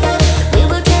 We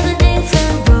will travel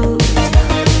different roads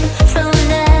from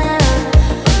now.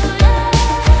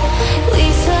 We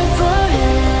said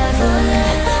forever,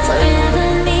 forever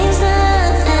means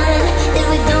nothing if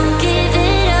we don't give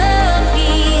it up.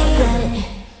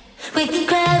 We can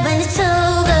cry when it's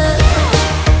over.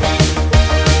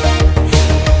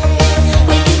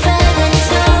 We can cry when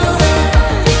it's over.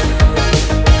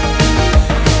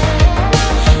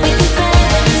 We can cry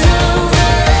when it's over.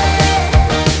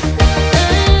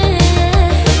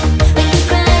 We can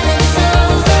cry when it's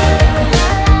over.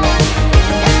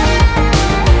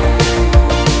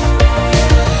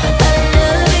 Our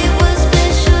love, it was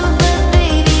special, but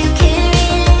baby, you can't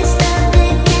really stop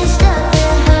it. Can't stop the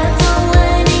heart from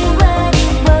learning what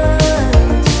it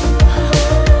was.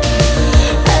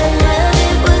 Our love,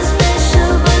 it was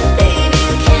special, but baby,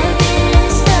 you can't really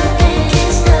stop it.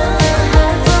 Can't stop the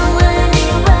heart from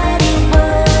learning what it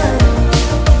was.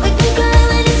 We can cry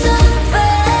when it's over.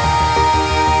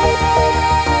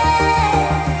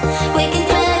 We can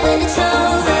cry when it's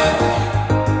over.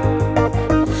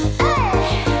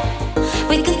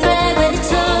 We can cry when it's over. We can cry when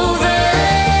it's over.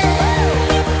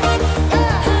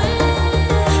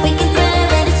 We can cry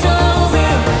when it's over.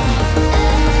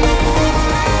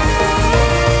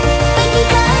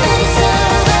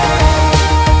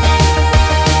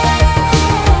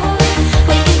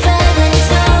 We can cry when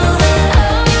it's over.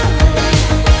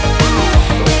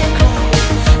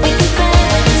 We can cry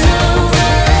when it's over.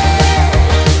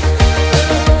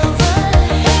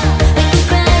 We can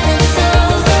cry when it's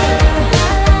over.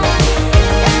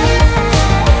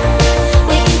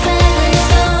 We can cry when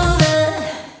it's over.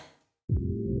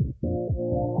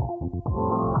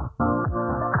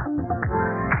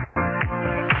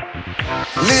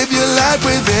 Live your life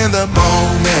within the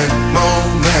moment,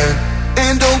 moment.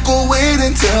 And don't go wait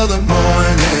until the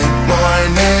morning,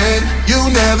 morning. You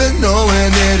never know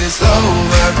when it is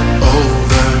over,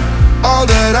 over. All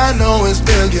that I know is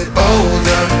we'll get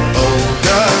older,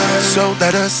 older. So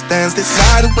let us dance this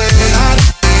night away.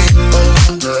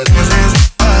 Older, dance this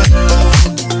night away.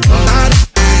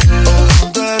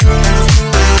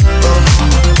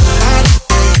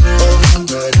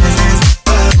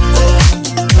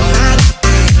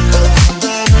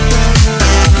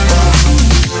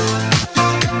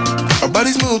 Our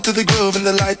bodies move to the groove and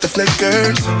the light that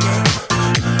flickers.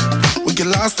 We get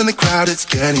lost in the crowd, it's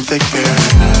getting thicker.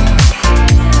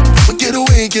 We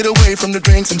get away from the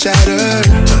drinks and chatter.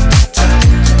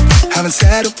 Haven't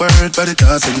said a word, but it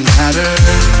doesn't matter.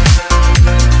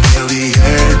 Feel the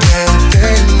air get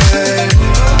thinner.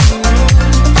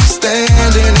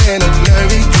 Standing in a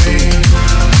blurry dream.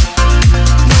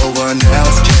 No one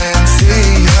else can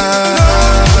see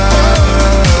us.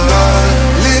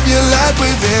 Live your life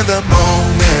within the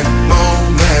moment,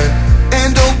 moment.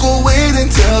 And don't go wait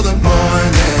until the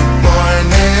morning,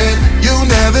 morning. You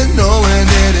never know when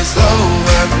it is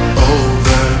over,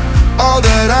 over. All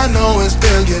that I know is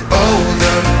we'll get over.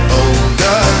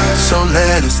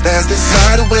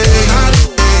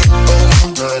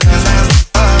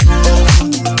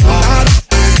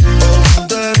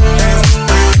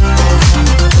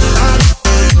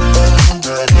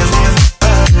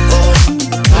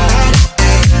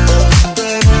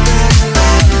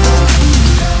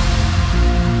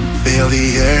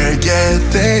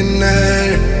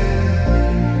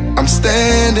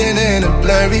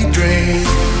 blurry dream.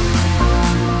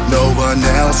 No one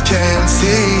else can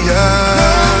see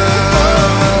us.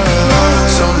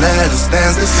 So let us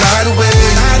dance this night away.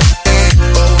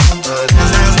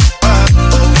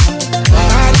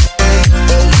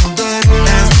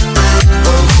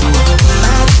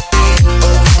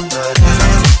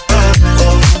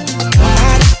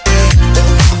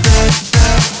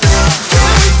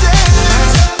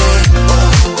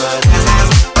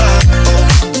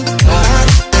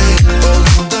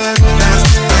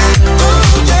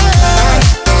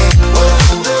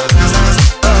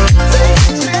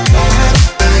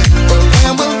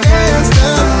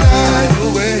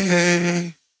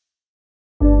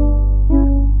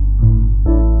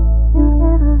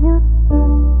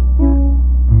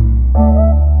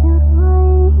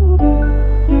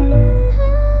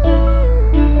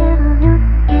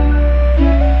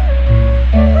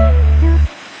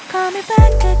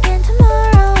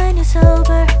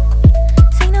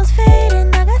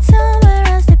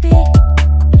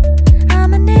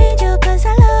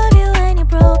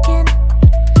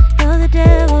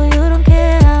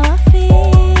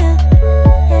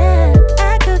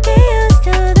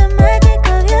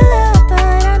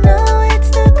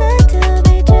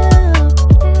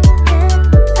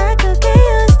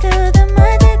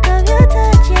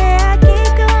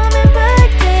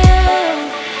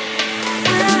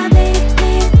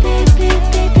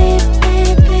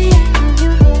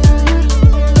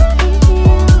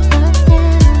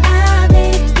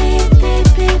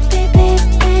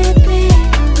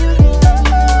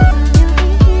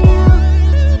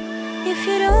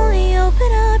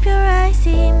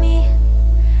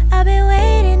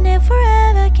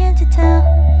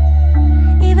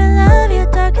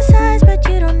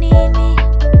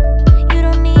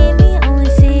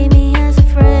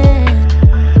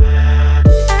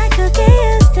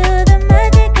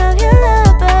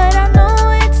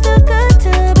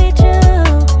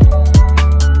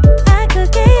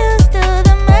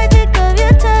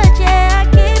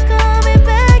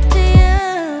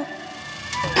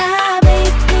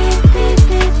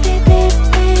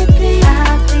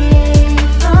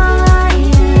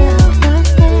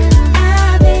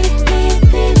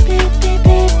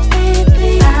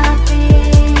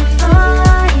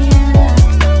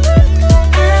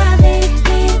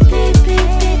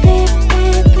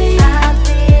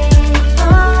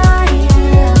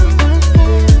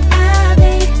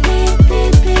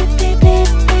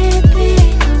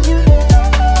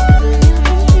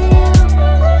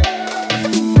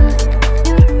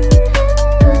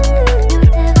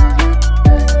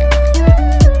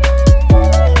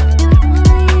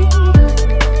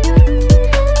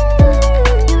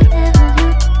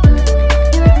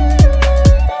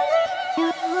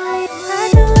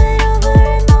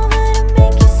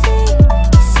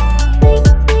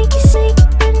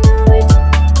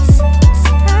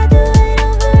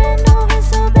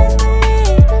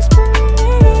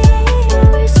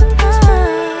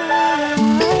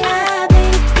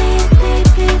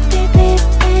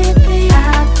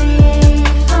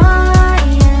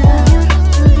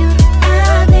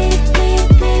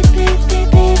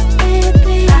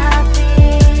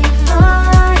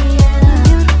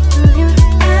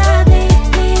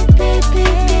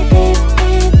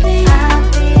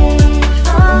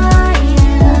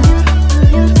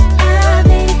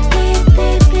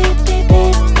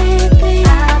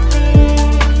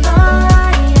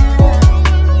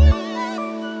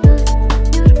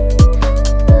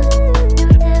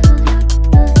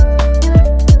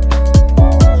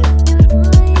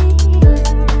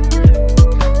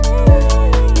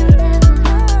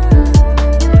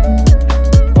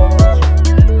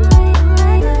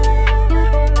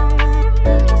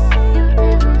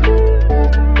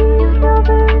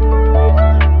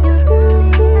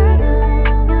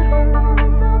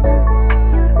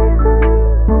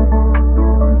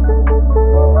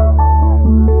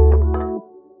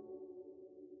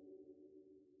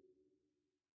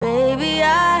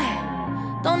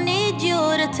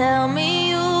 tell me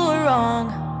you were wrong.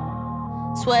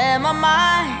 Swear my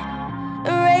mind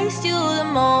erased you the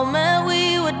moment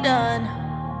we were done.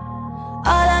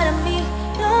 All out of me,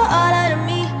 you're all out of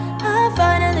me. I'm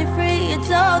finally free,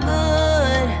 it's all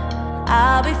good.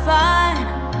 I'll be fine,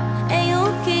 and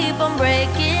you'll keep on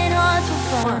breaking hearts for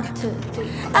fun. 1, 2, 3.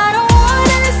 I don't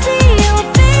wanna see your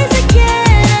face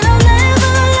again, and I'll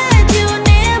never let you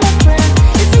near my friend.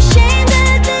 It's a shame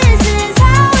that this is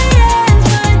how it ends,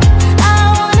 but I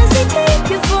wanna say thank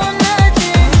you for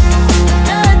nothing,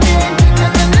 nothing,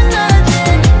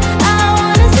 nothing. I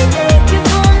wanna say thank you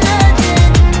for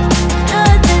nothing,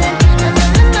 nothing,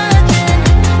 nothing.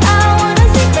 I wanna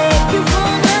say thank you for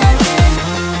nothing.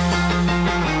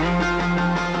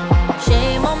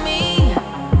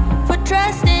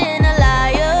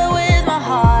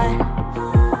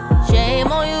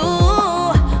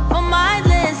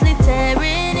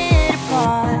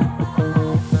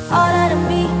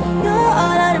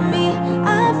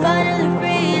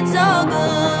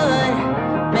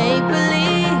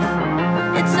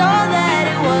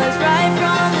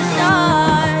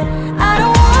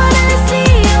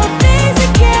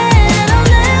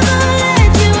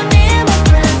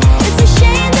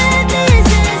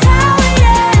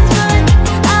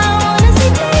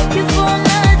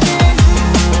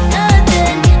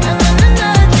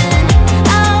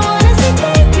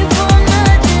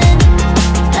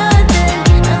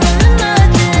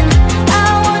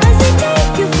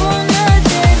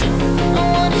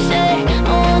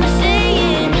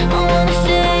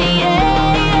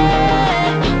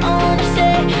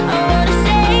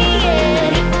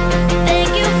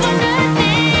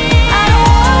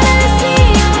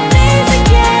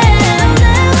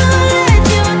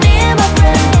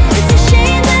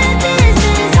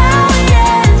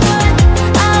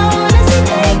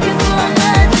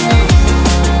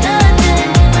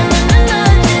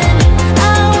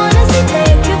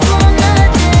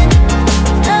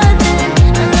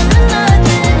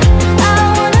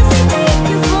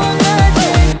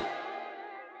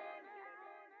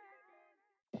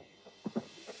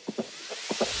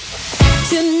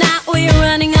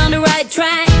 running on the right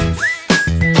track.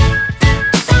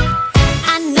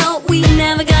 I know we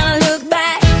never gonna look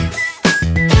back.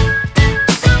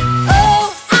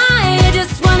 Oh, I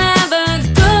just wanna have a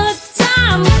good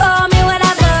time. Call me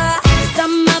whatever, 'cause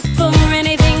I'm up for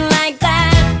anything like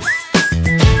that.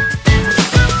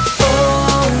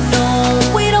 Oh no,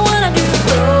 we don't wanna do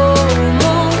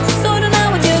slow-mo, so tonight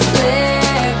we just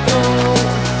let go.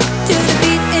 To the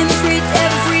beat in the street,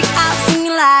 every freak out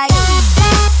singing like,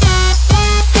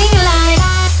 singing like,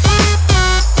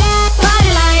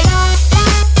 party like,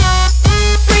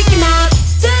 freaking out.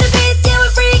 To the beat, yeah, we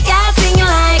freak out singing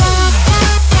like,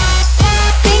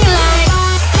 singing like,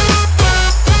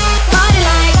 party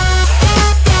like,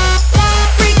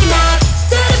 freaking out.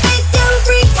 To the beat, yeah, we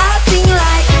freak out singing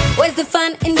like. Where's the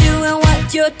fun in doing what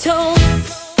you're told?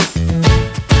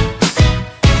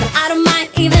 But I don't mind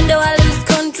even though I lose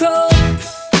control.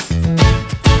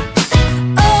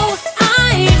 Oh,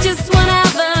 I just wanna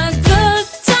have a good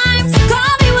time, so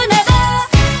call me whenever,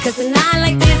 'cause a night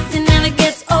like this